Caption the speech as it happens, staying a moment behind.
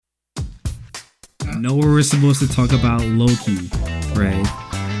know we're supposed to talk about Loki, right?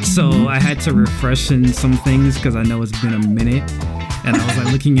 So I had to refresh in some things because I know it's been a minute. And I was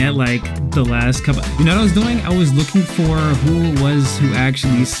like looking at like the last couple. You know what I was doing? I was looking for who it was who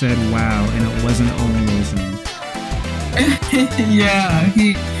actually said wow, and it wasn't Owen Wilson. Yeah,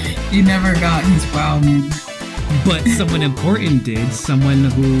 he never got his wow moment. But someone important did. Someone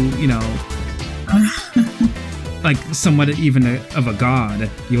who, you know, like somewhat even of a god.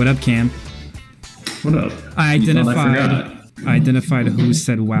 You what up, Cam? What up? I identified who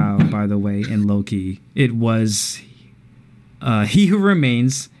said wow, by the way, in Loki. It was He Who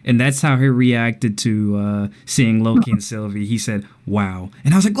Remains, and that's how he reacted to seeing Loki and Sylvie. He said, wow.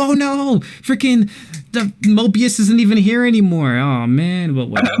 And I was like, oh no, freaking the Mobius isn't even here anymore. Oh man, but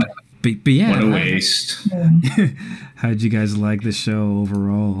whatever. But yeah. What a waste. How did you guys like the show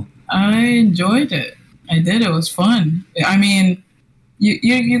overall? I enjoyed it. I did. It was fun. I mean,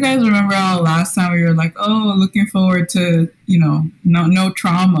 you guys remember how last time we were like, oh, looking forward to, you know, no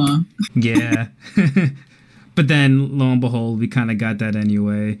trauma. Yeah. But then, lo and behold, we kind of got that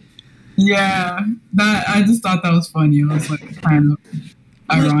anyway. Yeah, I just thought that was funny. It was like kind of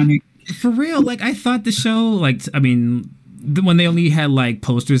ironic. For real, like I thought the show, like I mean, when they only had like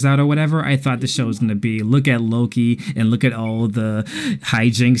posters out or whatever, I thought the show was gonna be look at Loki and look at all the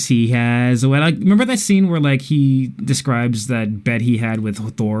hijinks he has. Like, remember that scene where like he describes that bet he had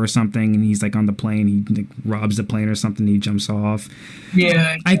with Thor or something, and he's like on the plane, he like, robs the plane or something, he jumps off.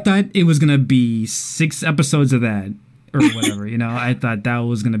 Yeah, I thought it was gonna be 6 episodes of that or whatever. You know, I thought that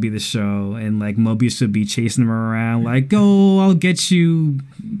was gonna be the show, and like Mobius would be chasing him around, like, "Oh, I'll get you,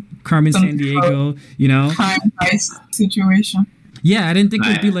 Carmen Sandiego," you know, time heist situation. Yeah, I didn't think it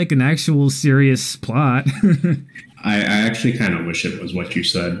would be like an actual serious plot. I actually kind of wish it was what you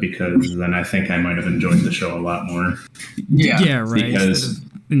said, because then I think I might have enjoyed the show a lot more. Yeah, right. Because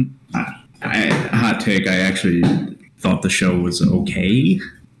hot take, I actually thought the show was okay.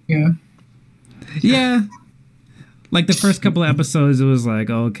 Yeah. Like the first couple of episodes, it was like,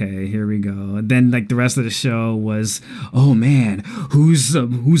 okay, here we go. And then like the rest of the show was, oh man, who's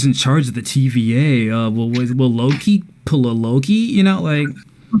in charge of the TVA? Will Loki pull a Loki? You know, like.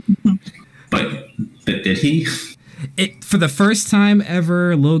 But did he? For the first time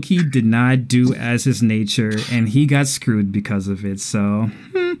ever, Loki did not do as his nature, and he got screwed because of it. So.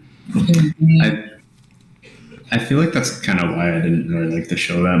 I feel like that's kind of why I didn't really like the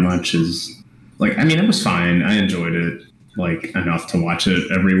show that much. Is like, I mean, it was fine. I enjoyed it like enough to watch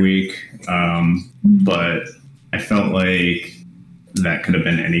it every week. But I felt like that could have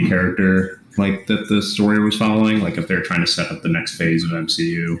been any character like that the story was following. Like if they're trying to set up the next phase of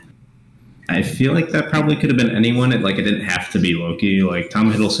MCU, I feel like that probably could have been anyone. It didn't have to be Loki. Like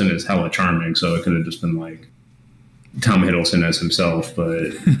Tom Hiddleston is hella charming, so it could have just been like Tom Hiddleston as himself.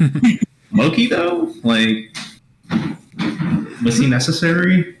 But Loki though, like, was he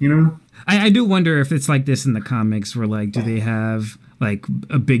necessary? You know? I do wonder if it's like this in the comics, where like, do they have like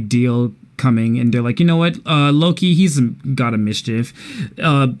a big deal coming and they're like, you know what, Loki, he's got a mischief.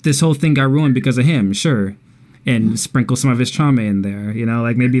 This whole thing got ruined because of him, sure. And sprinkle some of his trauma in there, you know,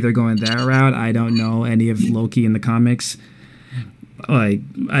 like maybe they're going that route. I don't know any of Loki in the comics. Like,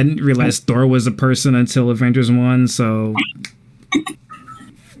 I didn't realize Thor was a person until Avengers 1, so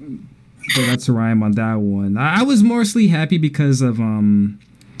that's a rhyme on that one. I was mostly happy because of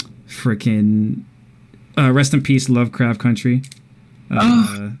freaking rest in peace Lovecraft Country.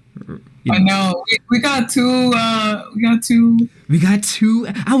 I know we got two. I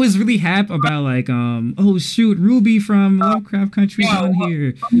was really happy about like oh shoot, Ruby from Lovecraft Country on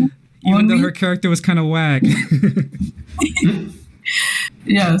here, even though her character was kind of whack.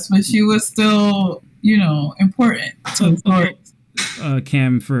 Yes, but she was still, you know, important.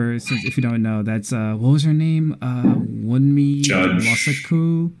 Cam, if you don't know, that's what was her name? Wunmi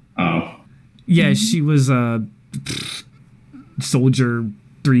Mosaku. Oh. Yeah, she was Soldier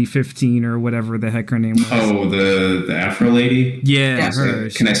 315 or whatever the heck her name was. Oh, the Afro lady? Yeah, her.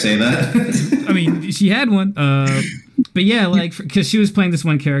 Can I say that? I mean, she had one. But yeah, like, because she was playing this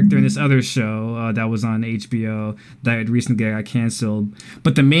one character in this other show that was on HBO that recently got canceled.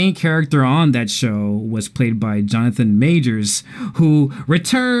 But the main character on that show was played by Jonathan Majors, who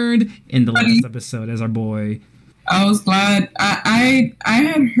returned in the last episode as our boy. I was glad. I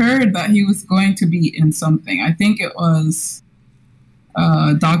had heard that he was going to be in something. I think it was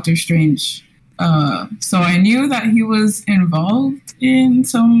Doctor Strange. So I knew that he was involved in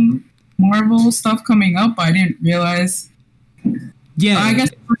some Marvel stuff coming up, but I didn't realize. Yeah, I guess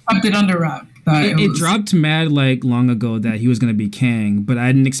we kept it under wrap. It dropped mad like long ago that he was going to be Kang, but I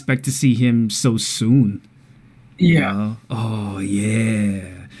didn't expect to see him so soon. Yeah. You know? Oh yeah.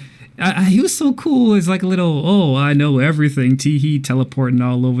 He was so cool. It's like a little, oh, I know everything. He teleporting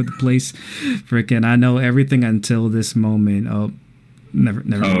all over the place. Freaking, I know everything until this moment. Oh, never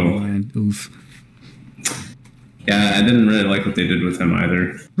mind. Oof. Yeah, I didn't really like what they did with him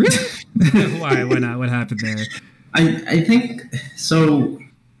either. Really? Why? Why not? What happened there? I think so.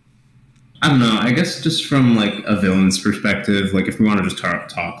 I don't know. I guess just from like a villain's perspective, like if we want to just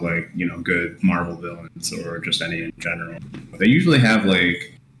talk like, you know, good Marvel villains or just any in general, they usually have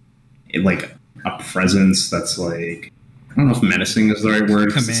like a presence that's like, I don't know if menacing is the right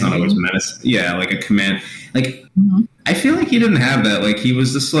word. It's not always menacing. Yeah, like a command. Like I feel like he didn't have that. Like he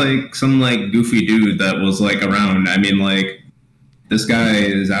was just like some like goofy dude that was like around. I mean, like this guy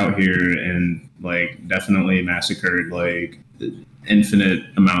is out here and like definitely massacred like infinite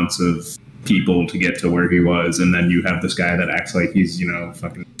amounts of people to get to where he was, and then you have this guy that acts like he's, you know,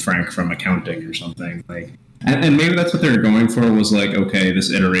 fucking Frank from accounting or something. Like, and maybe that's what they were going for, was like, okay,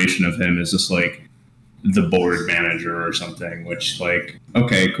 this iteration of him is just like the board manager or something, which like,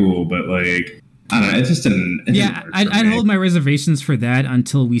 okay, cool, but like, I don't know, it just didn't. I'd hold my reservations for that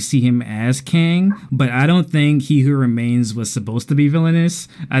until we see him as Kang, but I don't think He Who Remains was supposed to be villainous.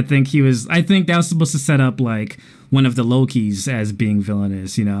 I think that was supposed to set up like one of the Lokis as being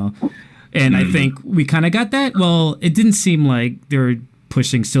villainous, you know? And I think we kind of got that. Well, it didn't seem like they were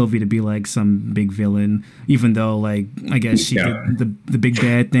pushing Sylvie to be like some big villain, even though like I guess she did the big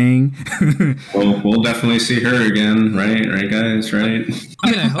bad thing. Well, we'll definitely see her again, right? Right, guys, right?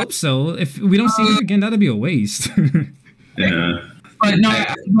 I mean, I hope so. If we don't see her again, that'd be a waste. Yeah. But no,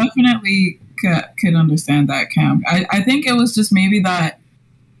 I definitely could understand that, Cam. I think it was just maybe that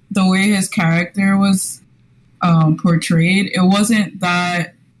the way his character was portrayed, it wasn't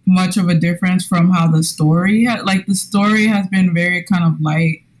that much of a difference from how the story the story has been very kind of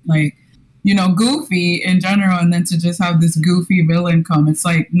light, like, you know, goofy in general, and then to just have this goofy villain come, it's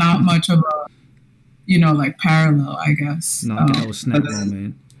like not much of a, you know, like parallel, I guess. Snap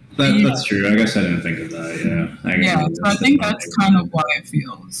moment. That's true. I guess I didn't think of that. Yeah. So I think that's kind of why it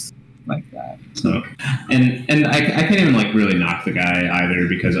feels like that. So, and I can't even like really knock the guy either,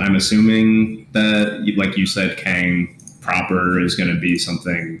 because I'm assuming that, like you said, Kang proper is going to be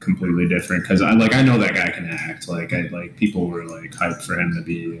something completely different, because I know that guy can act. Like people were like hyped for him to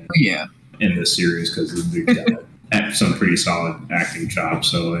be in this series because the dude got some pretty solid acting chops.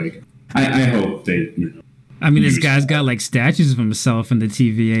 So like I hope they, you know. I mean, this guy's got like statues of himself in the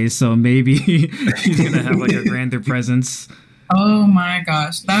TVA, so maybe he's gonna have like a grander presence. Oh my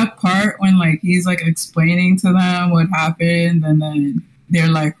gosh, that part when like he's like explaining to them what happened, and then they're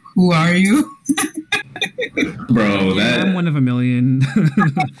like, "Who are you?" Bro, I'm one of a million.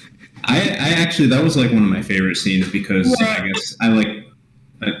 I actually, that was like one of my favorite scenes, because I guess I like,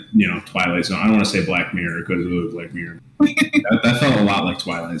 you know, Twilight Zone. I don't want to say Black Mirror because it was Black Mirror. that felt a lot like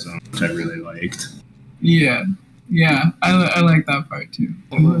Twilight Zone, which I really liked. Yeah, I like that part too.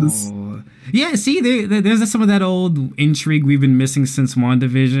 Yeah, see, there's some of that old intrigue we've been missing since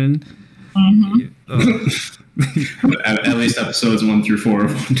WandaVision. At least episodes 1 through 4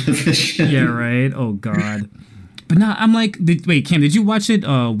 of WandaVision. Yeah, right. Oh God. But no, I'm like, wait, Cam, did you watch it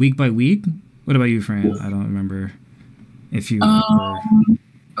week by week? What about you, Fran? I don't remember if you.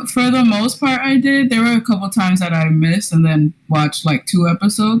 For the most part, I did. There were a couple times that I missed and then watched like 2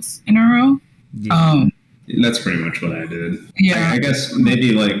 episodes in a row. Yeah. That's pretty much what I did. Yeah. I guess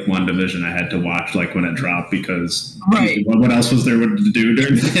maybe like WandaVision I had to watch like when it dropped, because what else was there to do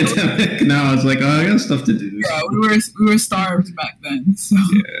during the pandemic? Now I was like, oh, I got stuff to do. Yeah, we were starved back then. So.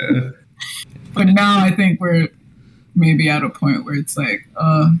 Yeah. But now I think we're maybe at a point where it's like,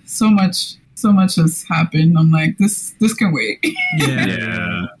 so much has happened. I'm like, this can wait.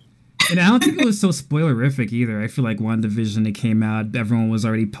 Yeah. And I don't think it was so spoilerific either. I feel like WandaVision, it came out, everyone was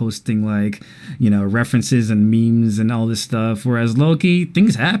already posting like, you know, references and memes and all this stuff. Whereas Loki,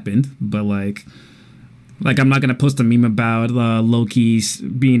 things happened, but like I'm not gonna post a meme about Loki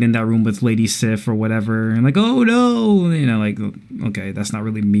being in that room with Lady Sif or whatever, and like, oh no, you know, like, okay, that's not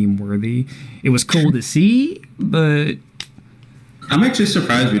really meme worthy. It was cool to see, but I'm actually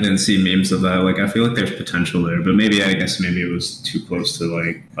surprised we didn't see memes of that. Like, I feel like there's potential there, but maybe it was too close to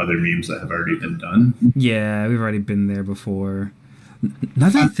like other memes that have already been done. Yeah, we've already been there before. Now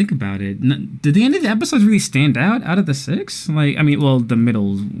that I think about it, did the end of the episodes really stand out of the 6? Like, I mean, well, the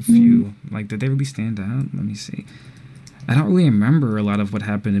middle few. Like, did they really stand out? Let me see. I don't really remember a lot of what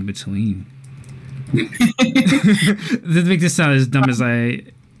happened in between. To make this sound as dumb as I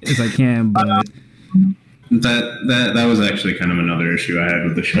can, but that was actually kind of another issue I had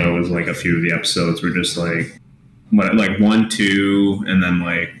with the show. Was like a few of the episodes were just like 1, 2, and then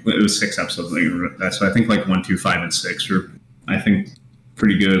like it was 6 episodes. Like that, so I think like 1, 2, 5, and 6 were, I think,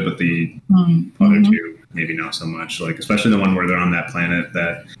 pretty good, but the other two maybe not so much. Like especially the one where they're on that planet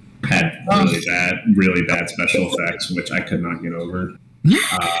that had really bad special effects, which I could not get over.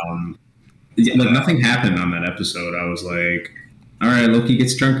 Like nothing happened on that episode. I was like, all right, Loki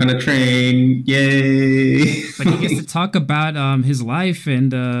gets drunk on a train. Yay. Like he gets to talk about his life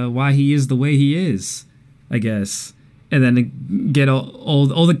and why he is the way he is, I guess. And then get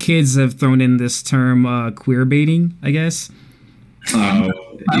all the kids have thrown in this term queer baiting, I guess. Oh,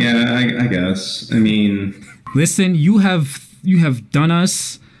 yeah, I guess. I mean, listen, you have done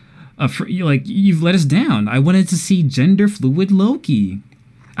us you've let us down. I wanted to see gender fluid Loki.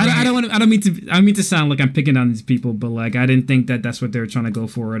 I don't mean to sound like I'm picking on these people, but like I didn't think that that's what they were trying to go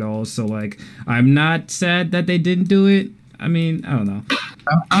for at all. So like I'm not sad that they didn't do it. I mean, I don't know.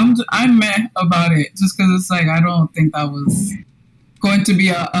 I'm meh about it just because it's like I don't think that was going to be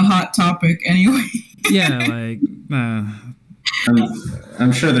a hot topic anyway. Yeah, like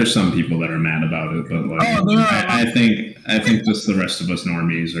I'm sure there's some people that are mad about it, but like I think just the rest of us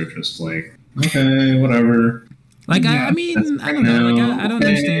normies are just like, okay, whatever. Like I mean, I don't know. Like I don't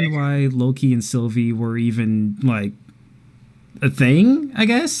understand why Loki and Sylvie were even like a thing, I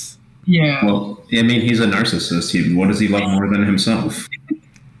guess. Yeah. Well, I mean, he's a narcissist. What does he love more than himself?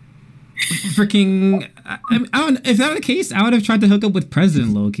 Freaking! If that were the case, I would have tried to hook up with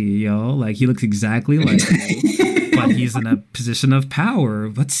President Loki. Like he looks exactly like him, but he's in a position of power.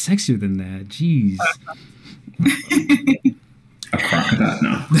 What's sexier than that? Jeez. A crocodile,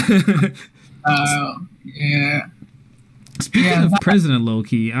 no. Yeah. Speaking of President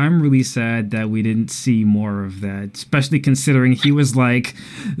Loki, I'm really sad that we didn't see more of that, especially considering he was like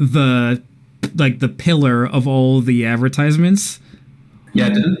the pillar of all the advertisements. Yeah,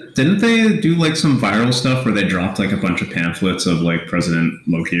 didn't they do like some viral stuff where they dropped like a bunch of pamphlets of like President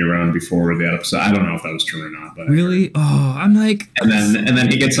Loki around before the episode? I don't know if that was true or not, but really, I'm like, and then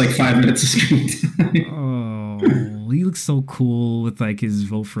he gets like 5 minutes of screen time. Oh, he looks so cool with like his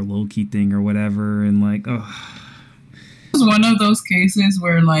vote for Loki thing or whatever, and like, It was one of those cases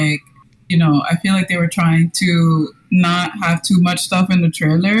where, like, you know, I feel like they were trying to not have too much stuff in the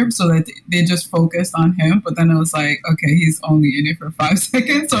trailer so that they just focused on him. But then it was like, okay, he's only in it for 5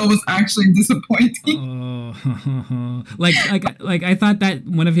 seconds. So it was actually disappointing. Like I thought that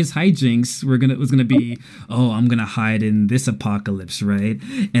one of his hijinks was gonna be, I'm gonna hide in this apocalypse, right?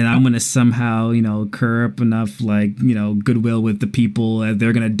 And I'm gonna somehow, curb enough, goodwill with the people that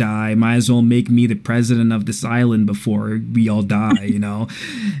they're gonna die. Might as well make me the president of this island before we all die,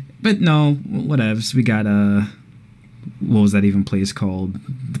 But no, whatevs. We got what was that even place called?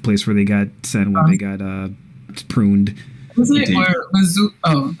 The place where they got sent when they got pruned. Was it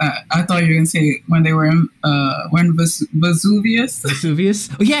I thought you were gonna say when they were in Vesuvius. Vesuvius?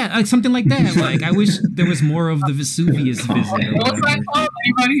 Oh yeah, like something like that. Like I wish there was more of the Vesuvius visit. What was that called?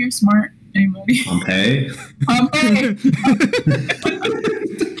 Anybody here smart? Anybody? Pompeii.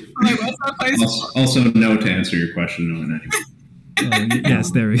 Like, what's that place? Also, no to answer your question. No, anyway.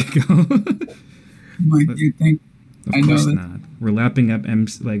 Yes, there we go. Like, you think? Of course not. We're lapping up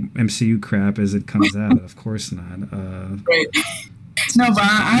MCU crap as it comes out. Of course not. Right. No, but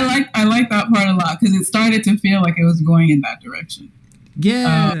I like that part a lot because it started to feel like it was going in that direction.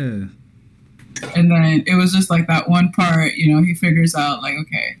 Yeah. And then it was just like that one part, he figures out like,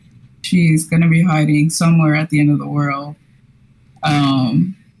 okay, she's gonna be hiding somewhere at the end of the world.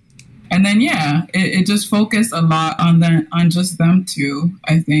 And then it just focused a lot on just them two,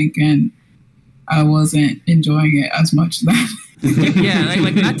 I think, and I wasn't enjoying it as much then. Yeah,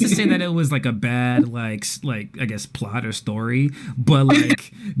 like not to say that it was like a bad like I guess plot or story, but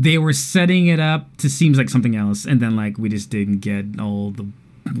like they were setting it up to seem like something else, and then like we just didn't get all the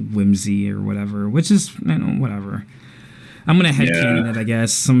whimsy or whatever, which is whatever. I'm gonna headcanon it, I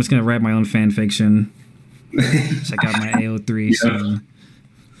guess. I'm just gonna write my own fan fiction. Check out my AO3. Yeah. So.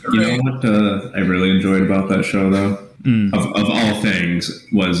 You know what I really enjoyed about that show, though? Of all things,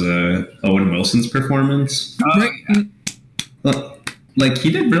 was Owen Wilson's performance. Like, he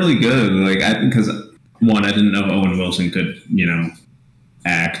did really good. Like, because, one, I didn't know Owen Wilson could,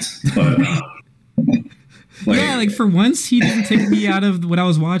 act. But, like, for once, he didn't take me out of what I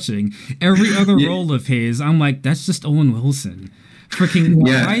was watching. Every other role of his, I'm like, that's just Owen Wilson. Freaking,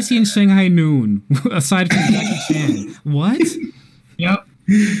 why is he in Shanghai Noon? Aside from Jackie Chan. What? Yep.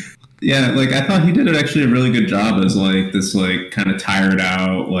 Yeah, like I thought he did actually a really good job as like this like kind of tired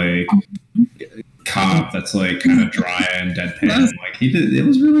out like cop that's like kind of dry and deadpan. Like he did, it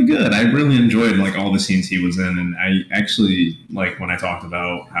was really good. I really enjoyed like all the scenes he was in, and I actually like when I talked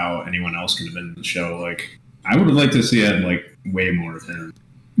about how anyone else could have been in the show. Like I would have liked to see like way more of him.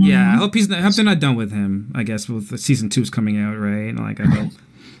 Yeah, I hope they're not done with him. I guess with the season 2's coming out, right? Like I hope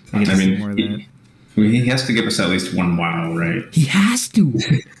they get to see more of that. He has to give us at least one wow, right? He has to.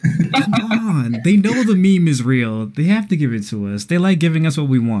 Come on, they know the meme is real. They have to give it to us. They like giving us what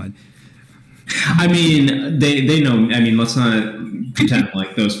we want. I mean, they know. I mean, let's not pretend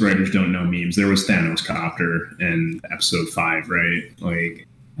like those writers don't know memes. There was Thanos Copter in episode 5, right? Like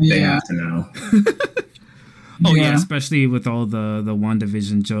they have to know. Oh yeah, especially with all the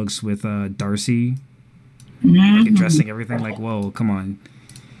WandaVision jokes with Darcy, like addressing everything. Like, whoa, come on.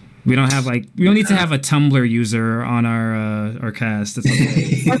 We don't need to have a Tumblr user on our cast. It's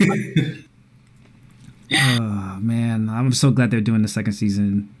okay. Oh man, I'm so glad they're doing the second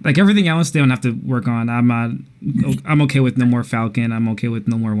season. Like everything else, they don't have to work on. I'm okay with no more Falcon. I'm okay with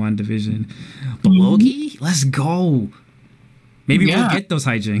no more WandaVision. But Loki, let's go. Maybe we'll get those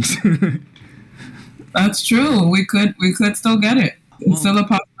hijinks. That's true. We could still get it. It's still a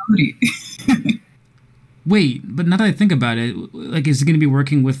possibility. Wait, but now that I think about it, like, is it going to be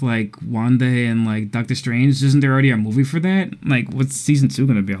working with, like, Wanda and, like, Doctor Strange? Isn't there already a movie for that? Like, what's season 2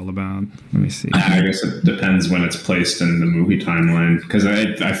 going to be all about? Let me see. I guess it depends when it's placed in the movie timeline. Because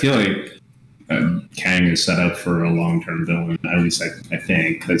I feel like Kang is set up for a long-term villain, at least I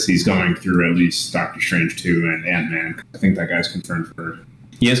think. Because he's going through at least Doctor Strange 2 and Ant-Man. I think that guy's confirmed for...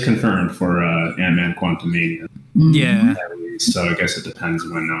 He is confirmed for Ant-Man Quantumania. Yeah. So I guess it depends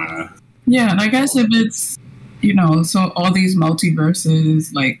when... Yeah, and I guess if it's, so all these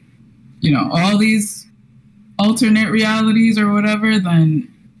multiverses, like, all these alternate realities or whatever, then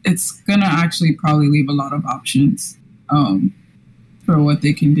it's going to actually probably leave a lot of options for what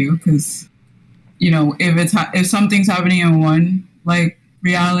they can do. Because, if something's happening in one, like,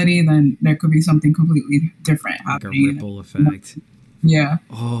 reality, then there could be something completely different happening. Like a ripple effect. Yeah.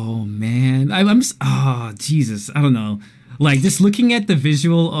 Oh, man. Jesus. I don't know. Like, just looking at the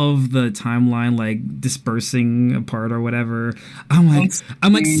visual of the timeline, like, dispersing apart or whatever, I'm like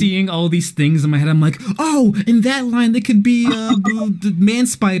seeing all these things in my head. I'm like, oh, in that line, there could be the Man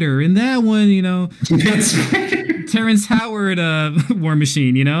Spider. In that one, Terrence Howard, War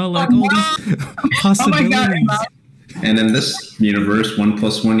Machine, like, all these possibilities. Oh, my God. And in this universe, 1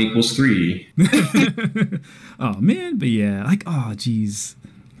 + 1 = 3. Oh, man. But yeah, like, oh, geez.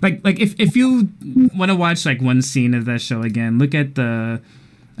 Like if you want to watch like one scene of that show again, look at the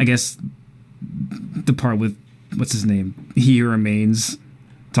part with what's his name, He Remains,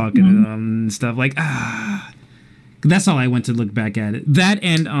 talking to them and stuff. Like that's all I went to look back at it. That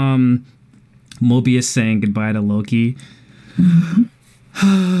and Mobius saying goodbye to Loki.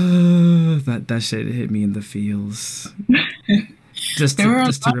 that shit hit me in the feels. just to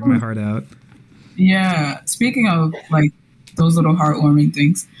rip my heart out. Yeah. Speaking of like those little heartwarming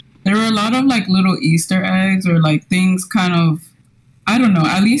things, there were a lot of like little Easter eggs or like things kind of, I don't know,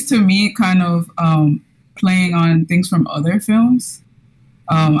 at least to me, kind of playing on things from other films.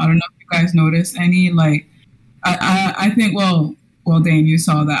 I don't know if you guys noticed any, like, I think, Waldain, you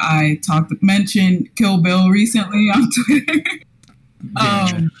saw that I mentioned Kill Bill recently on Twitter.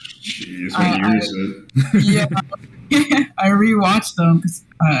 Jeez, what year is it? Yeah, I rewatched them because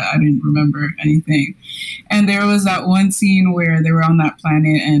I didn't remember anything. And there was that one scene where they were on that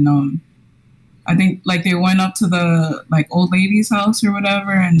planet, and I think like they went up to the like old lady's house or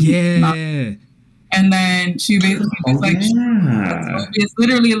whatever, and and then she basically it's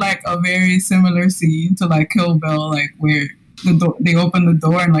literally like a very similar scene to like Kill Bill, like where they open the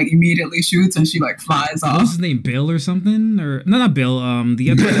door and like immediately shoots and she like flies off. What's his name? Bill or something? Or no, not Bill.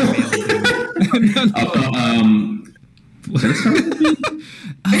 The other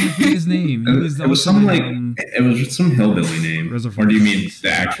I forget his name. It was some hillbilly name. Or do you mean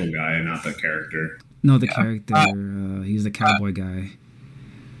the actual guy and not the character? No, the character. He's the cowboy guy.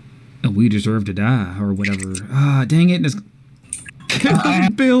 We deserve to die, or whatever. Dang it!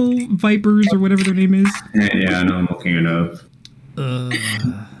 Bill Vipers or whatever their name is. Yeah, I know. I'm looking it up.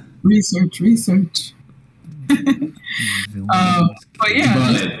 Research. But yeah,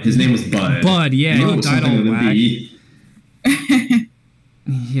 Bud. His name was Bud. Bud, yeah, he died on whack.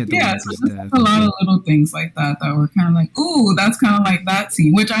 Yeah, so there's a lot of little things like that were kind of like, ooh, that's kind of like that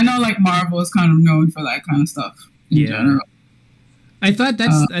scene, which I know like Marvel is kind of known for that kind of stuff in general. I thought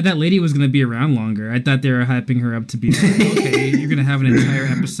that lady was going to be around longer. I thought they were hyping her up to be like, okay, you're going to have an entire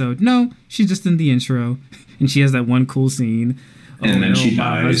episode. No, she's just in the intro, and she has that one cool scene. And then she dies.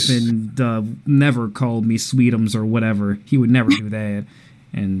 My husband never called me Sweetums or whatever. He would never do that.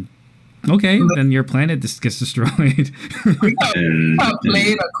 And okay, then your planet just gets destroyed. We got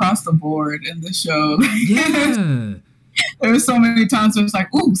played across the board in the show. Yeah. There were so many times where it's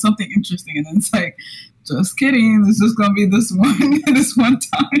like, ooh, something interesting. And then it's like, just kidding. It's just gonna be this one this one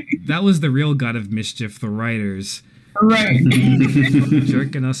time. That was the real god of mischief, the writers. Right.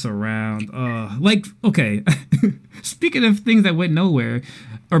 Jerking us around. Like, okay. Speaking of things that went nowhere,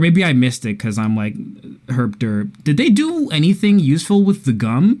 or maybe I missed it because I'm like herp derp. Did they do anything useful with the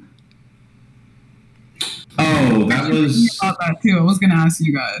gum? Oh, that was about that too. I was gonna ask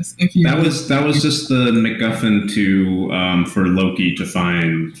you guys if you. That was just the MacGuffin to for Loki to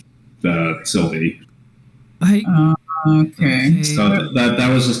find Sylvie. Like, okay. So that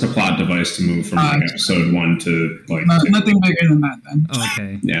was just a plot device to move from episode 1 to like nothing bigger than that then.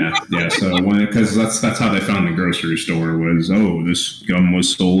 Okay. Yeah. So because that's how they found the grocery store was this gum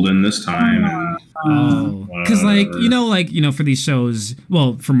was sold in this time. Because for these shows,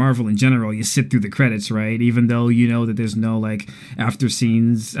 well, for Marvel in general, you sit through the credits, right? Even though you know that there's no like after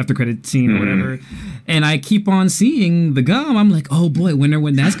credit scene or whatever. And I keep on seeing the gum. I'm like, oh boy,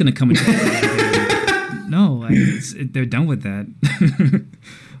 when that's gonna come into. No, they're done with that.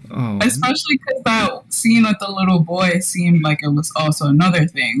 Especially because that scene with the little boy seemed like it was also another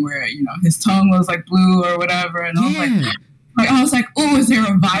thing where his tongue was like blue or whatever, and I was like, oh, is there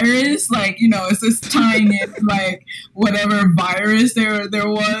a virus? Like, is this tying in like whatever virus there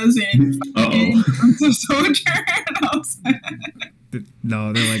was in the soldier? And I was like,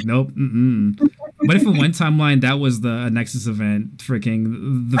 no, they're like, nope. What if in one timeline that was the Nexus event,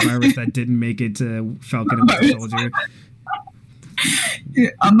 freaking the virus that didn't make it to Falcon and Winter Soldier?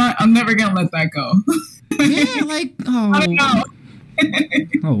 Yeah, I'm never gonna let that go. Yeah, like I don't know.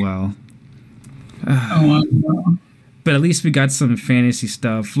 Oh well. Wow. But at least we got some fantasy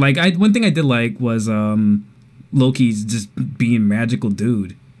stuff. Like one thing I did like was Loki's just being magical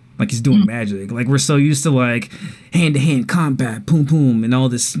dude. Like he's doing magic. Like we're so used to like hand-to-hand combat, boom boom, and all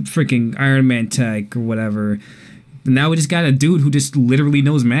this freaking Iron Man tech or whatever. But now we just got a dude who just literally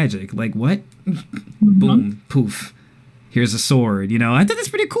knows magic. Like what? Boom, poof. Here's a sword. I think that's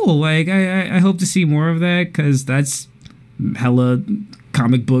pretty cool. Like I hope to see more of that because that's hella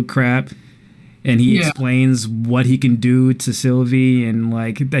comic book crap. And he explains what he can do to Sylvie and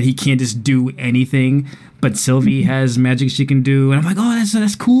like that he can't just do anything. But Sylvie has magic she can do. And I'm like, oh,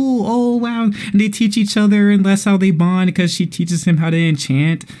 that's cool. Oh, wow. And they teach each other and that's how they bond because she teaches him how to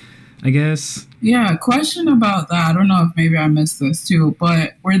enchant, I guess. Yeah, question about that. I don't know if maybe I missed this too.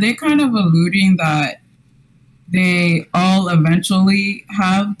 But were they kind of alluding that they all eventually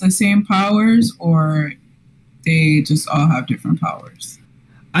have the same powers or they just all have different powers?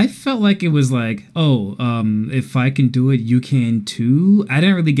 I felt like it was like, if I can do it, you can too. I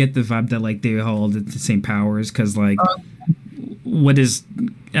didn't really get the vibe that like they all had the same powers because like, what does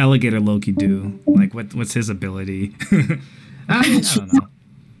Alligator Loki do? Like, what's his ability? I don't know.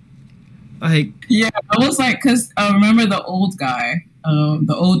 Like, yeah, I was like, because I remember the old guy,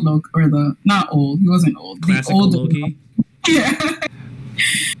 the old Loki, or the not old, he wasn't old, the old Loki. Yeah.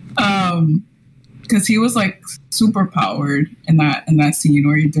 Because he was like super powered in that scene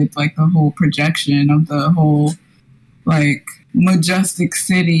where he did like the whole projection of the whole like majestic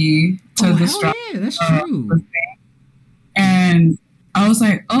city to the yeah, that's true. And I was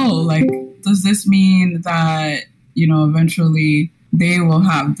like, like, does this mean that eventually they will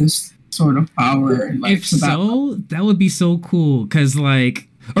have this sort of power? Like, if so, that would be so cool. Because like,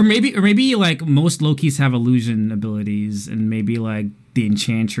 or maybe like most Lokis have illusion abilities, and maybe like the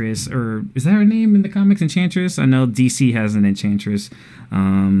Enchantress, or is that her name in the comics, Enchantress? I know DC has an Enchantress.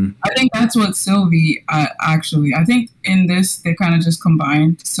 I think that's what Sylvie actually. I think in this they kind of just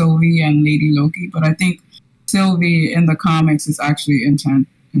combined Sylvie and Lady Loki, but I think Sylvie in the comics is actually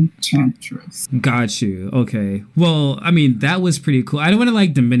Enchantress. Got you. Okay. Well, I mean that was pretty cool. I don't want to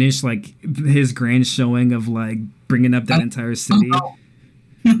like diminish like his grand showing of like bringing up that entire city.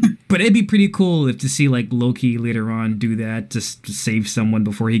 But it'd be pretty cool if to see like Loki later on do that just to save someone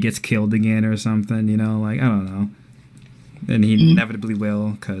before he gets killed again or something, like I don't know. And he inevitably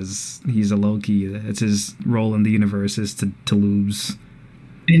will because he's a Loki. That's his role in the universe is to lose.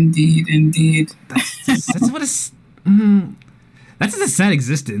 Indeed. That's what it's. That's a sad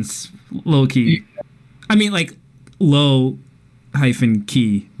existence, Loki. I mean, like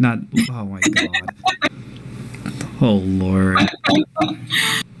low-key, not. Oh my god. Oh Lord.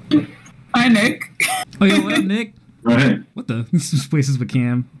 Hi, Nick. Oh yeah, what up, Nick? Right. What the? This place is with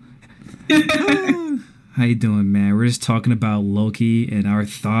Cam. How you doing, man? We're just talking about Loki and our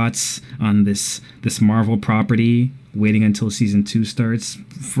thoughts on this Marvel property. Waiting until season 2 starts,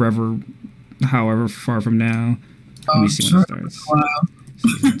 however far from now. Let me see when it starts. Wow.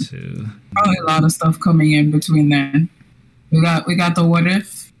 Season 2. Probably a lot of stuff coming in between then. We got the What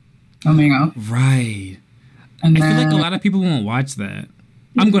If coming up. Right. And I feel like a lot of people won't watch that.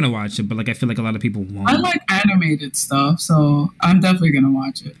 I'm gonna watch it, but like I feel like a lot of people won't. I like animated stuff, so I'm definitely gonna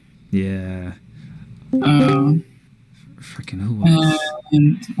watch it. Yeah. Freaking who else?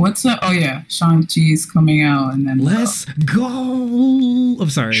 And what's up? Oh yeah, Shang-Chi's coming out, and then Let's go. I'm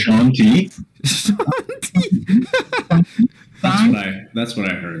sorry. Shanti. Shanti. That's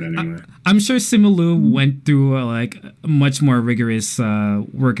what I heard anyway. I'm sure Simu went through like a much more rigorous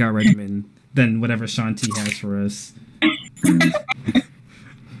workout regimen than whatever Shanti has for us.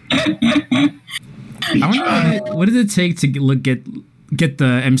 I wonder what did it take to get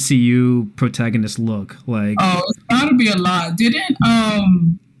the MCU protagonist look like? Oh, it's gotta be a lot. Didn't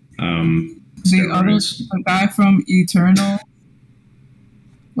the guy from Eternal,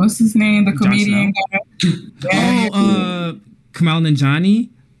 what's his name? The comedian guy. Yeah, Kamal Nanjiani.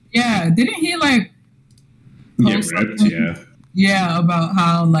 Yeah, didn't he like get ripped? Yeah, about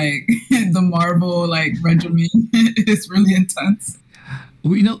how like the Marvel like regimen is really intense.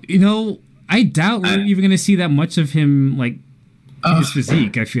 Well, you know, I doubt we're even gonna see that much of him like his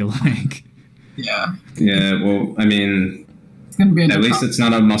physique. I feel like. Yeah. Yeah. Well, I mean, it's gonna be at least it's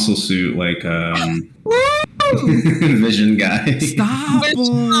not a muscle suit like Vision guy. Stop!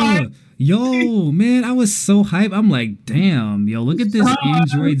 Yo, man, I was so hyped. I'm like, damn, yo, look at this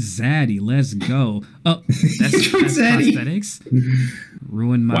Android Zaddy. Let's go. Oh, that's prosthetics.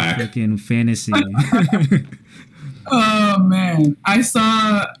 Ruined my freaking fantasy. Oh man, I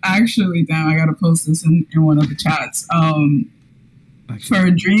saw actually. Damn, I gotta post this in one of the chats.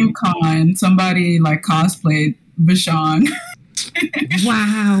 For DreamCon, somebody like cosplayed Vashon.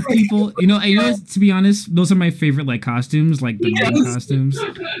 Wow, people! You know, to be honest, those are my favorite like costumes, like the main costumes.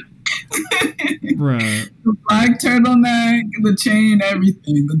 Bruh. The black turtleneck, the chain,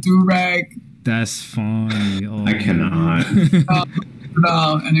 everything, the do-rag. That's funny. Oh, I cannot.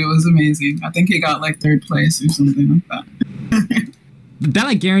 And it was amazing. I think he got like 3rd place or something like that. That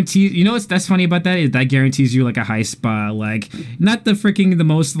like guarantees, you know that's funny about that is that guarantees you like a high spot, like not the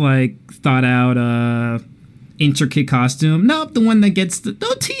most like thought out intricate costume. Nope, the one that gets the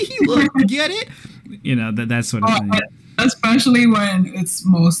tee look, get it? You know, that sort of thing. Especially when it's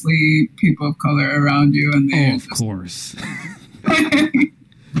mostly people of color around you, and they of course.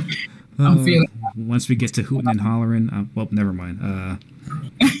 I'm feeling. Once we get to hooting and hollering, well, never mind.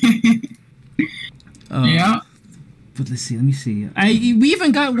 Yeah. But let me see. We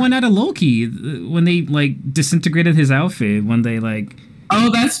even got one out of Loki when they like disintegrated his outfit. When they like.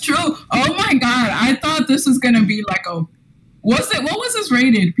 Oh, that's true. Oh my god! I thought this was gonna be like a. What was this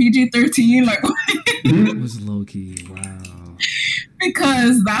rated? PG-13? Like. It was Loki. Wow.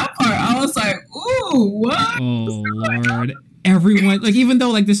 Because that part, I was like, ooh, what? Oh Lord. Everyone, like, even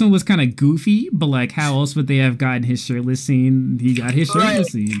though like this one was kind of goofy, but like how else would they have gotten his shirtless scene? He got his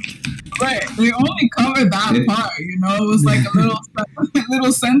shirtless scene. Right. They only covered that part, you know? It was like a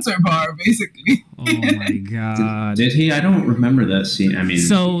little censor bar, basically. Oh my god. Did he? I don't remember that scene. I mean,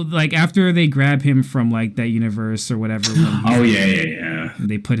 so like after they grab him from like that universe or whatever. Oh yeah.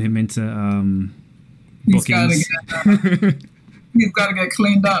 They put him into bookings. He's gotta get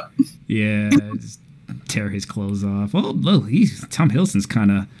cleaned up. Yeah. Just tear his clothes off. Oh, look, Tom Hiddleston's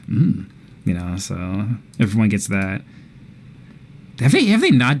kind of, you know. So everyone gets that. Have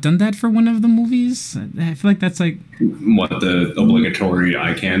they not done that for one of the movies? I feel like that's like what the obligatory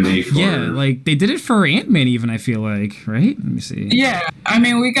eye candy. For... Yeah, like they did it for Ant-Man. Even I feel like, right? Let me see. Yeah, I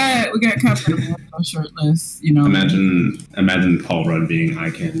mean we got Captain America shirtless. You know, imagine Paul Rudd being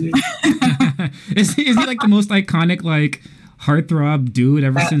eye candy. Is he like the most iconic like heartthrob dude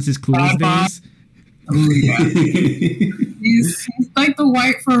ever since his Clueless days? Oh, yeah. he's like the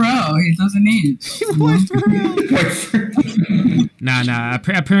white Pharrell. He doesn't age. White Pharrell. Nah.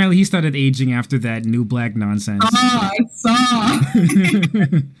 Apparently, he started aging after that New Black nonsense. I saw.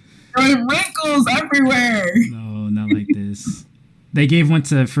 There were wrinkles everywhere. No, not like this. They gave one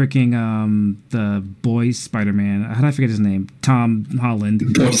to freaking the boy Spider-Man. How did I forget his name? Tom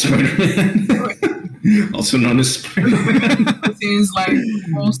Holland. Boy Spider-Man. Also known as Spider-Man. Is like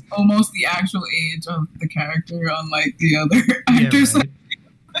almost the actual age of the character, unlike the other actors. Yeah,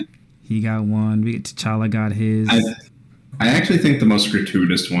 right. He got one. T'Challa got his. I actually think the most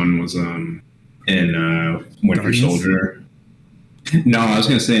gratuitous one was in Winter Soldier. No, I was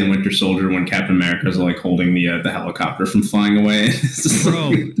gonna say in Winter Soldier when Captain America's like holding the helicopter from flying away.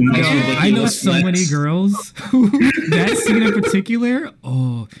 Bro, I know so many girls who that scene in particular.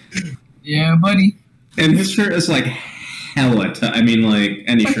 Oh, yeah, buddy. And his shirt is like hella tight. I mean, like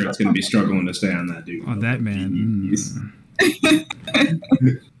any shirt's gonna be struggling to stay on that dude. On that man.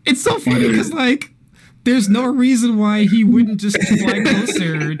 It's so funny because like there's no reason why he wouldn't just fly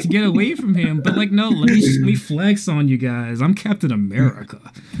closer her to get away from him. But like, no, let me flex on you guys. I'm Captain America.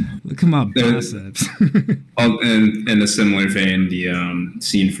 Look at my biceps. In a similar vein, the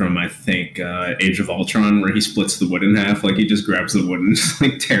scene from I think Age of Ultron where he splits the wood in half, like he just grabs the wood and just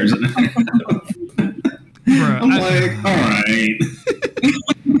like tears it in half. Bruh, I'm like, all right.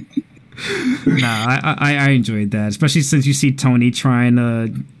 Nah, I enjoyed that, especially since you see Tony trying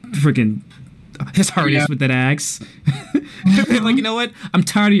to freaking his hardest with that axe. Like, you know what? I'm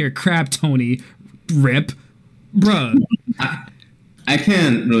tired of your crap, Tony. Rip, bruh. I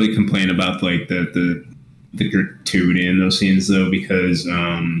can't really complain about like the gratuity in those scenes though, because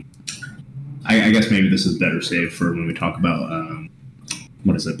I guess maybe this is better saved for when we talk about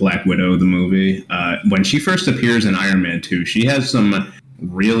what is it, Black Widow, the movie. When she first appears in Iron Man 2, she has some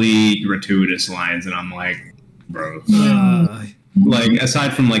really gratuitous lines, and I'm like, bro. Like,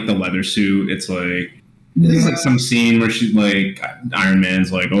 aside from like the leather suit, it's like there's like some scene where she like Iron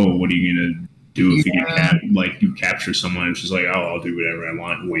Man's like, oh, what are you gonna do if you capture someone? And she's like, oh, I'll do whatever I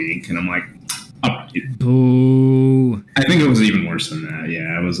want, wink. And I'm like, oh, boo. I think it was even worse than that.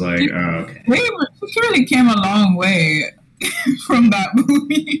 Yeah, I was like, oh, okay. She really came a long way from that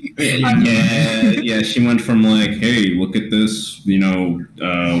movie. Yeah. She went from like, hey, look at this,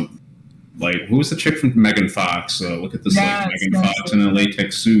 like who was the chick from Megan Fox? Look at this, like Megan Fox in a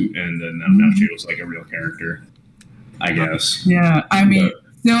latex suit, and then now she was like a real character, I guess. Yeah, I mean,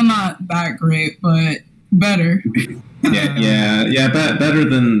 still not that great, but better. Better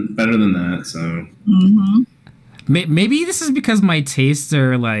than that. So maybe this is because my tastes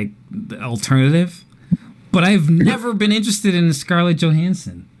are like alternative, but I've never been interested in Scarlett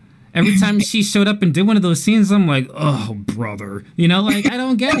Johansson. Every time she showed up and did one of those scenes, I'm like, oh, brother. Like, I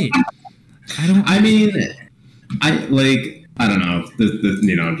don't get it. I don't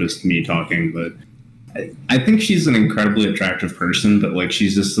know. Just me talking, but I think she's an incredibly attractive person, but like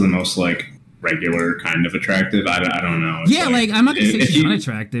she's just the most like regular kind of attractive. I don't know. It's like I'm not gonna say she's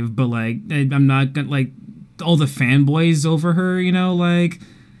unattractive, but like I'm not gonna like all the fanboys over her. Like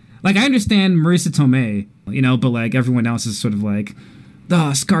I understand Marissa Tomei, but like everyone else is sort of like,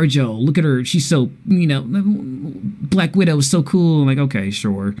 ScarJo, look at her, she's so Black Widow is so cool. I'm like, okay,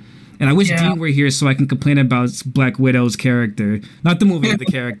 sure. And I wish Dean were here so I can complain about Black Widow's character. Not the movie, the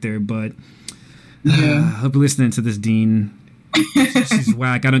character, but I hope you're listening to this, Dean. She's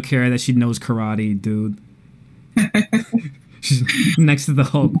whack. I don't care that she knows karate, dude. She's next to the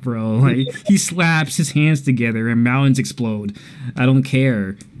Hulk, bro. Like, he slaps his hands together and mountains explode. I don't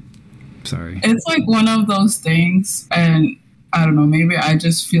care. Sorry. It's like one of those things, and I don't know, maybe I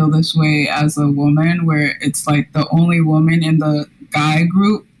just feel this way as a woman, where it's like the only woman in the guy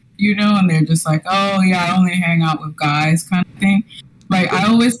group, and they're just like, oh yeah, I only hang out with guys kind of thing. Like, I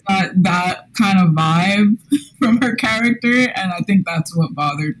always got that kind of vibe from her character, and I think that's what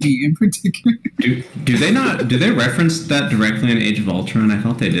bothered me in particular. Do they reference that directly in Age of Ultron? I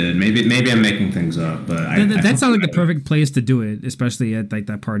thought they did. Maybe I'm making things up, but that sounds like the perfect place to do it, especially at like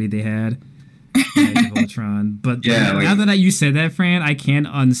that party they had. Age of Ultron. But now that you said that, Fran, I can't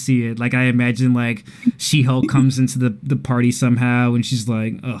unsee it. Like, I imagine like She-Hulk comes into the party somehow, and she's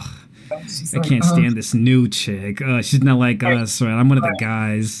like, ugh. I can't stand this new chick. She's not like us, right? I'm one of the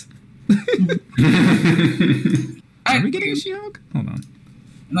guys. Are we getting a She-Hulk? Hold on.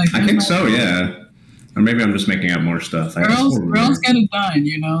 I think so, yeah. Or maybe I'm just making up more stuff. Girls get it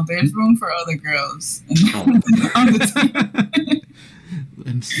done, There's room for other girls on the team.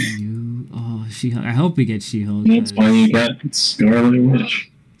 MCU. Oh, She-Hulk. I hope we get She-Hulk. That's why you got Scarlet Witch.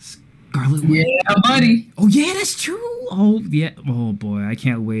 Scarlet Witch. Yeah, buddy. Oh, yeah, that's true. Oh, yeah. Oh, boy. I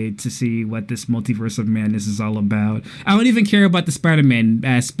can't wait to see what this multiverse of madness is all about. I don't even care about the Spider-Man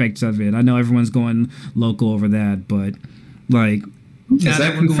aspects of it. I know everyone's going local over that, but, like... Is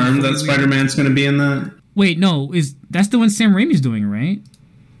that confirmed that Spider-Man's going to be in that? Wait, no. That's the one Sam Raimi's doing, right?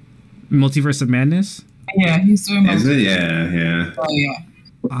 Multiverse of Madness? Yeah, he's doing that. Is it? Yeah. Oh,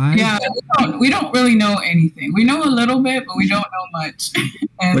 yeah. We don't really know anything. We know a little bit, but we don't know much.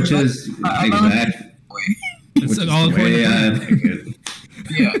 And which is exactly. It's all according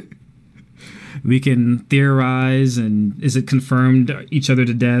Yeah. We can theorize and is it confirmed each other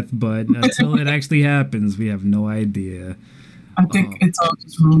to death, but until it actually happens, we have no idea. I think it's all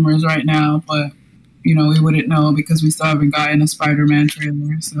just rumors right now, but we wouldn't know because we still haven't gotten a Spider-Man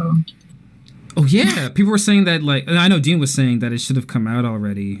trailer. So. Oh yeah, people were saying that and I know Dean was saying that it should have come out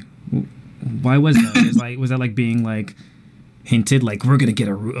already. Why was that? Was that like being like hinted like we're gonna get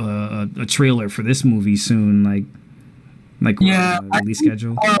a trailer for this movie soon, like release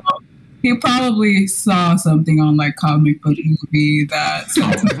schedule? He probably saw something on like comic book movie that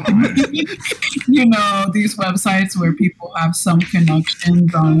these websites where people have some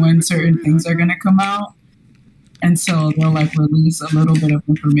connections on when certain things are gonna come out. And so they'll like release a little bit of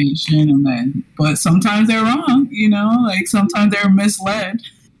information but sometimes they're wrong, like sometimes they're misled.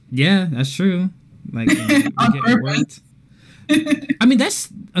 Yeah, that's true. Like on purpose. I mean, that's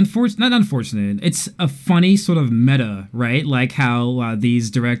not unfortunate. It's a funny sort of meta, right? Like how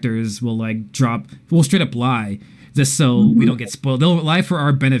these directors will will straight up lie just so we don't get spoiled. They'll lie for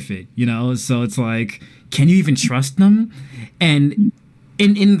our benefit, So it's like, can you even trust them? And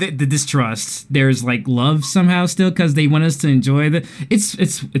in the distrust, there's like love somehow still because they want us to enjoy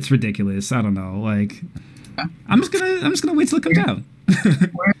it's ridiculous. I don't know. Like, I'm just gonna wait till it comes out.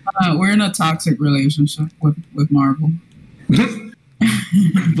 We're in a toxic relationship with Marvel.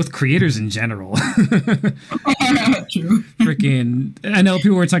 With creators in general. True. Freaking, I know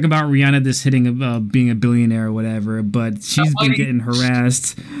people were talking about Rihanna just hitting being a billionaire or whatever, but she's been getting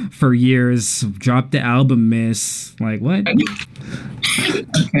harassed for years. Dropped the album, miss. Like, what?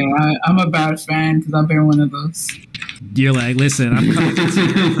 Okay, I'm a bad fan because I've been one of those. You're like, listen, I'm coming to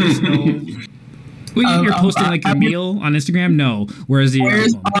your personal. Well, you're posting like your meal on Instagram? No. Where's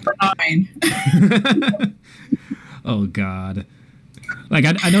mine? Oh, God. Like,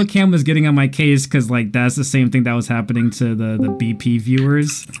 I know Cam was getting on my case because, like, that's the same thing that was happening to the BP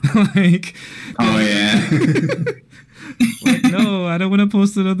viewers. Like, oh, yeah. Like, no, I don't want to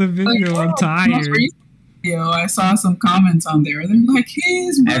post another video. I'm tired. I saw some comments on there. They're like,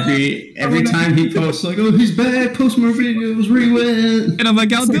 he's bad. Every time he posts, like, oh, he's bad, post more videos, re-win. And I'm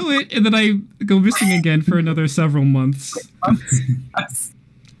like, I'll do it. And then I go missing again for another several months.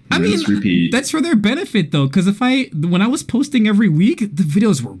 I mean, that's for their benefit, though, because when I was posting every week, the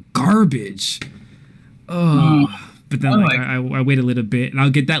videos were garbage. Oh, but then I wait a little bit, and I'll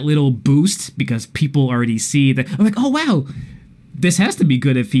get that little boost because people already see that. I'm like, oh, wow, this has to be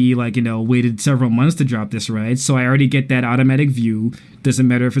good if he, waited several months to drop this, right? So I already get that automatic view. Doesn't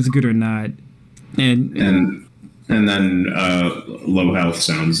matter if it's good or not. And then Low Health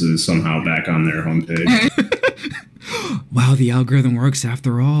Sounds is somehow back on their homepage. Wow, the algorithm works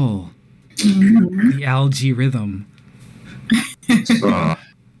after all. The algae rhythm.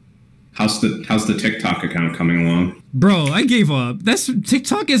 How's the TikTok account coming along? Bro, I gave up.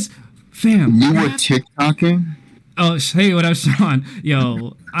 TikTok is fam. You were TikToking? Oh, hey, what up, Sean?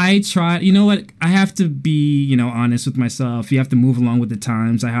 Yo, I tried. You know what? I have to be, honest with myself. You have to move along with the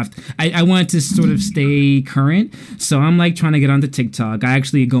times. I wanted to sort of stay current. So I'm like trying to get onto TikTok. I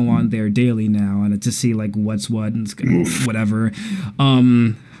actually go on there daily now and to see like what's what and whatever.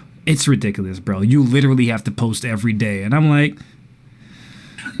 It's ridiculous, bro. You literally have to post every day. And I'm like,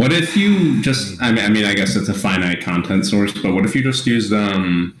 what if you just, I mean, I guess it's a finite content source, but what if you just used,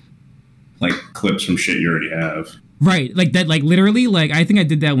 like clips from shit you already have? Right, like that, like literally, like I think I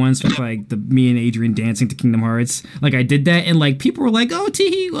did that once with like me and Adrian dancing to Kingdom Hearts. Like I did that, and like people were like, "Oh,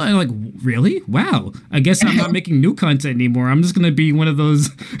 teehee!" I'm like, really? Wow. I guess I'm not making new content anymore. I'm just gonna be one of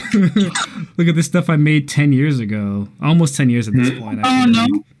those. Look at this stuff I made 10 years ago, almost 10 years at this point. Oh no,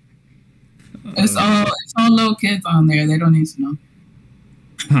 it's all little kids on there. They don't need to know.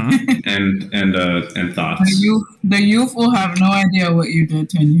 Huh? and thoughts. The youth will have no idea what you did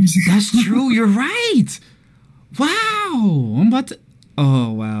 10 years ago. That's true. You're right. Wow. I'm about to.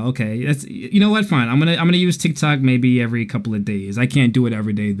 Oh wow. Okay. That's. You know what? Fine. I'm gonna use TikTok maybe every couple of days. I can't do it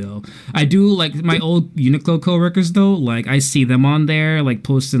every day though. I do like my old Uniqlo coworkers though. Like I see them on there like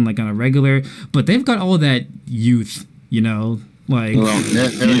posting like on a regular, but they've got all that youth. Like, well,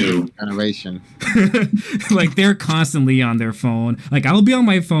 they're new generation. Like they're constantly on their phone. Like I'll be on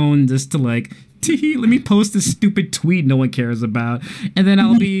my phone just to like, let me post this stupid tweet no one cares about, and then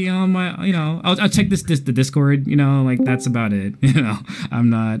I'll be on my, I'll check the Discord. Like that's about it. I'm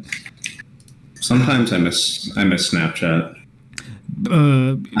not. Sometimes I miss Snapchat.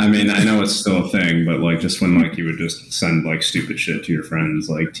 I mean, I know it's still a thing, but like just when like you would just send like stupid shit to your friends,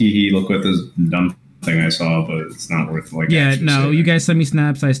 like teehee, look what this dumb thing I saw, but it's not worth like. Yeah, no, you guys send me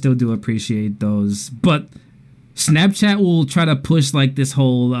snaps. I still do appreciate those, but Snapchat will try to push like this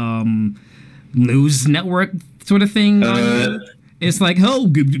whole news network sort of thing. It's like, oh,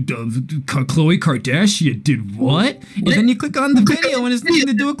 Khloe Kardashian did what? And then you click on the video and it's nothing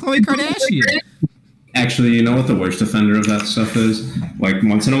to do with Khloe Kardashian. Actually, you know what the worst offender of that stuff is? Like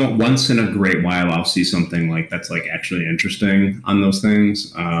once in a great while, I'll see something like that's like actually interesting on those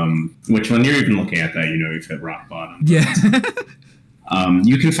things. Which when you're even looking at that, you've hit rock bottom. Yeah.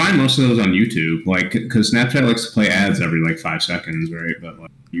 You can find most of those on YouTube, like because Snapchat likes to play ads every like 5 seconds, right? But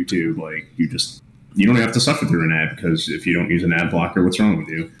like YouTube, like you don't have to suffer through an ad because if you don't use an ad blocker, what's wrong with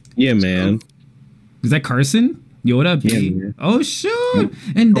you? Yeah, man. Is that Carson? Yo, what up, Yeah, D? man. Oh, shoot.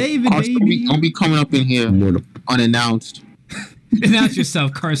 And David, Carson, baby. don't be coming up in here unannounced. Announce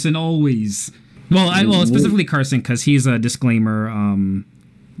yourself, Carson, always. Well, specifically Carson, because he's a disclaimer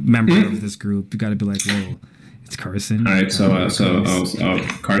member of this group. You got to be like, whoa, it's Carson. All right, so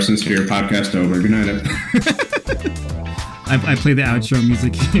Carson's here. Podcast over. Good night. I play the outro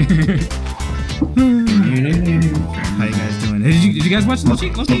music here. How you guys doing? Did you guys watch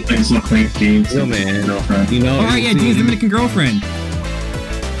Loki? Something, Yo, man. You know, Oh, right, yeah, Dean's Dominican girlfriend.